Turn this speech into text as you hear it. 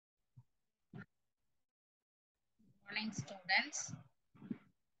morning, students.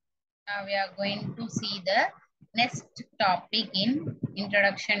 Now we are going to see the next topic in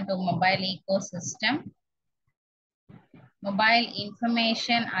Introduction to Mobile Ecosystem, Mobile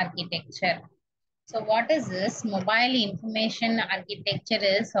Information Architecture. So what is this? Mobile Information Architecture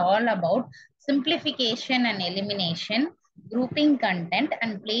is all about simplification and elimination, grouping content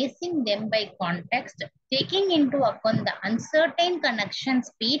and placing them by context, taking into account the uncertain connection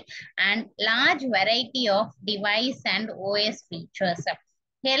speed and large variety of device and OS features.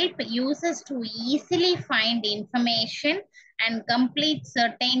 Help users to easily find information and complete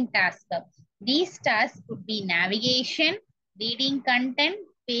certain tasks. These tasks could be navigation, reading content,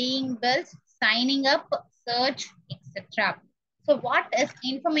 paying bills, signing up, search, etc. So what is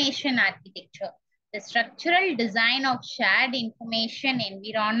information architecture? The structural design of shared information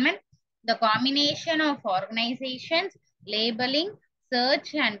environment, the combination of organizations, labeling,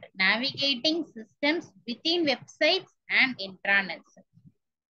 search and navigating systems within websites and intranets.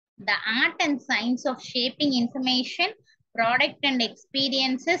 The art and science of shaping information, product and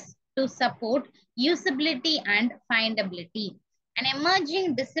experiences to support usability and findability. An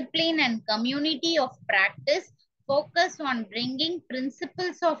emerging discipline and community of practice focus on bringing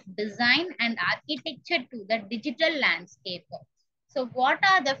principles of design and architecture to the digital landscape. So what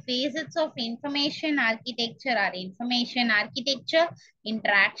are the facets of information architecture? Are information architecture,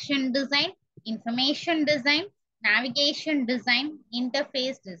 interaction design, information design, navigation design,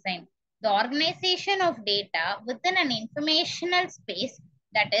 interface design. The organization of data within an informational space,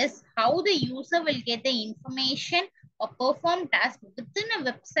 that is how the user will get the information or perform tasks within a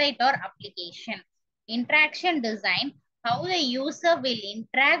website or application. Interaction design, how the user will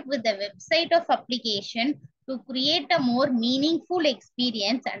interact with the website of application to create a more meaningful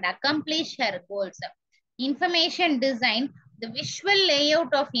experience and accomplish her goals. Information design, the visual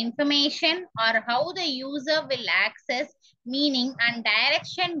layout of information or how the user will access meaning and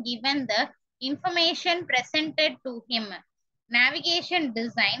direction given the information presented to him. Navigation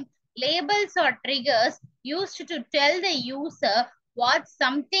design, labels or triggers used to tell the user what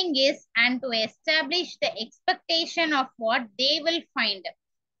something is and to establish the expectation of what they will find.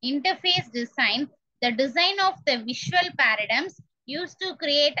 Interface design, the design of the visual paradigms used to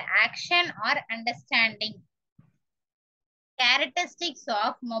create action or understanding. Characteristics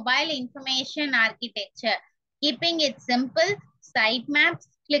of mobile information architecture, keeping it simple, sitemaps,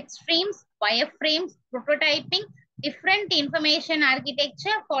 clickstreams, wireframes, prototyping, different information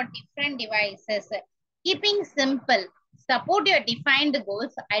architecture for different devices. Keeping simple, support your defined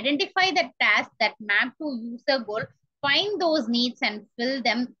goals, identify the tasks that map to user goal, find those needs and fill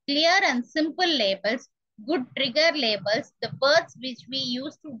them, clear and simple labels, good trigger labels, the words which we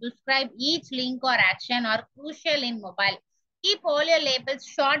use to describe each link or action are crucial in mobile. Keep all your labels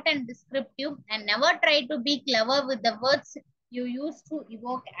short and descriptive and never try to be clever with the words you use to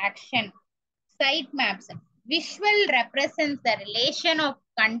evoke action. Sitemaps. Visual represents the relation of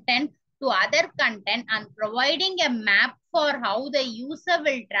content to other content and providing a map for how the user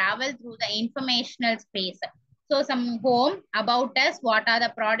will travel through the informational space. So some home, about us, what are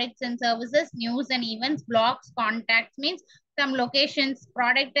the products and services, news and events, blogs, contacts means some locations,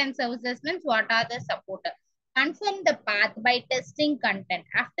 product and services means what are the support. Confirm the path by testing content.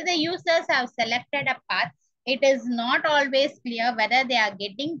 After the users have selected a path, it is not always clear whether they are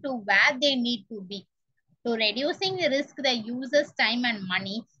getting to where they need to be. To reducing the risk, the user's time and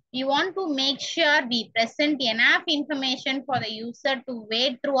money, we want to make sure we present enough information for the user to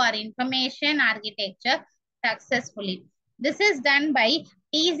wade through our information architecture successfully. This is done by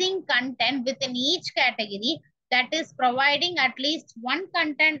teasing content within each category, that is providing at least one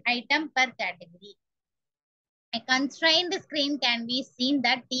content item per category. A constrained screen can be seen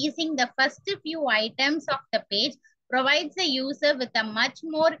that teasing the first few items of the page provides the user with a much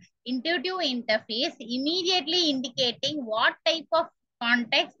more intuitive interface, immediately indicating what type of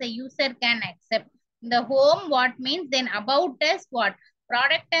context the user can accept. The home, what means, then about us, what?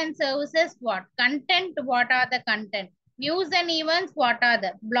 Product and services, what? Content, what are the content? News and events, what are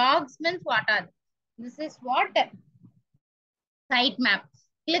the? Blogs means what are the? This is what? Sitemap.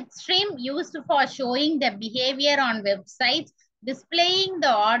 Clickstream used for showing the behavior on websites, displaying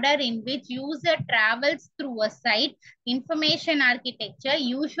the order in which user travels through a site. Information architecture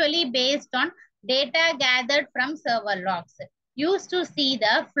usually based on data gathered from server logs. Used to see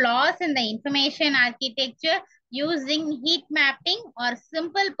the flaws in the information architecture using heat mapping or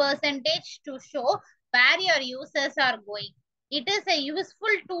simple percentage to show where your users are going. It is a useful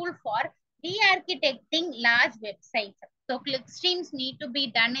tool for re-architecting large websites. So clickstreams need to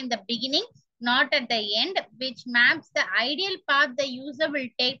be done in the beginning, not at the end, which maps the ideal path the user will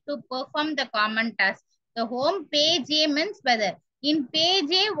take to perform the common task. The home page A means whether. In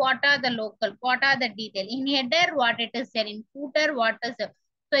page A, what are the local? What are the detail? In header, what it is there? In footer, what is it?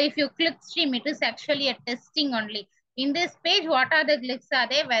 So if you click stream, it is actually a testing only. In this page, what are the clicks are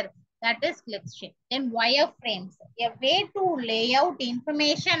there? Where that is click stream. Then wireframes, a way to lay out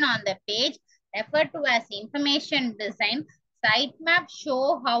information on the page, referred to as information design. Sitemaps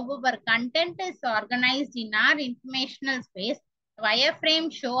show how our content is organized in our informational space.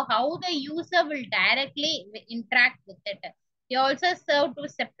 Wireframes show how the user will directly interact with it. They also serve to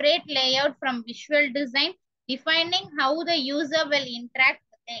separate layout from visual design, defining how the user will interact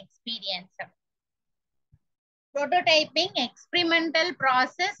with the experience. Prototyping, experimental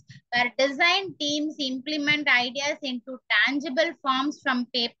process where design teams implement ideas into tangible forms from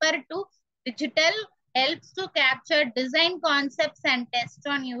paper to digital, helps to capture design concepts and test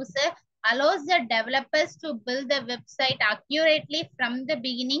on user, allows the developers to build the website accurately from the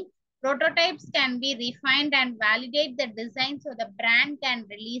beginning. Prototypes can be refined and validate the design so the brand can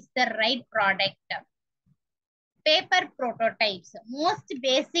release the right product. Paper prototypes, most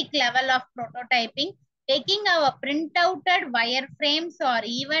basic level of prototyping, taking our printouted wireframes or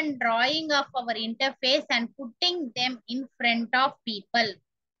even drawing of our interface and putting them in front of people.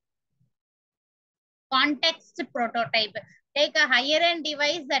 Context prototype. Take a higher end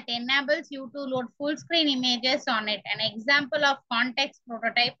device that enables you to load full screen images on it. An example of context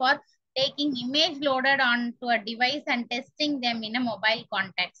prototype or taking image loaded onto a device and testing them in a mobile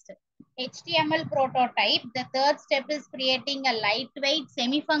context. HTML prototype. The third step is creating a lightweight,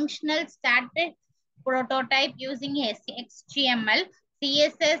 semi-functional static prototype using HTML,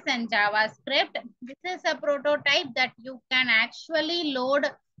 CSS, and JavaScript. This is a prototype that you can actually load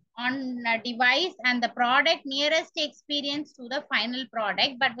on a device and the product nearest experience to the final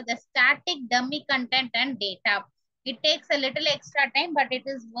product, but with a static dummy content and data. It takes a little extra time, but it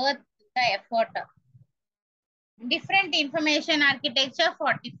is worth the effort. Different information architecture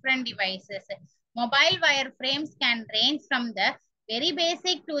for different devices. Mobile wireframes can range from the very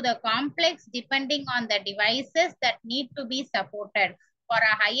basic to the complex depending on the devices that need to be supported. For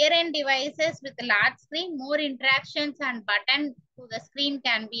a higher end devices with a large screen, more interactions and button to the screen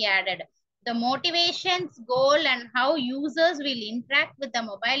can be added. The motivations, goal, and how users will interact with the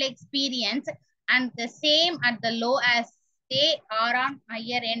mobile experience and the same at the low as they are on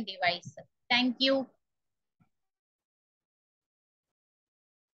higher end device. Thank you.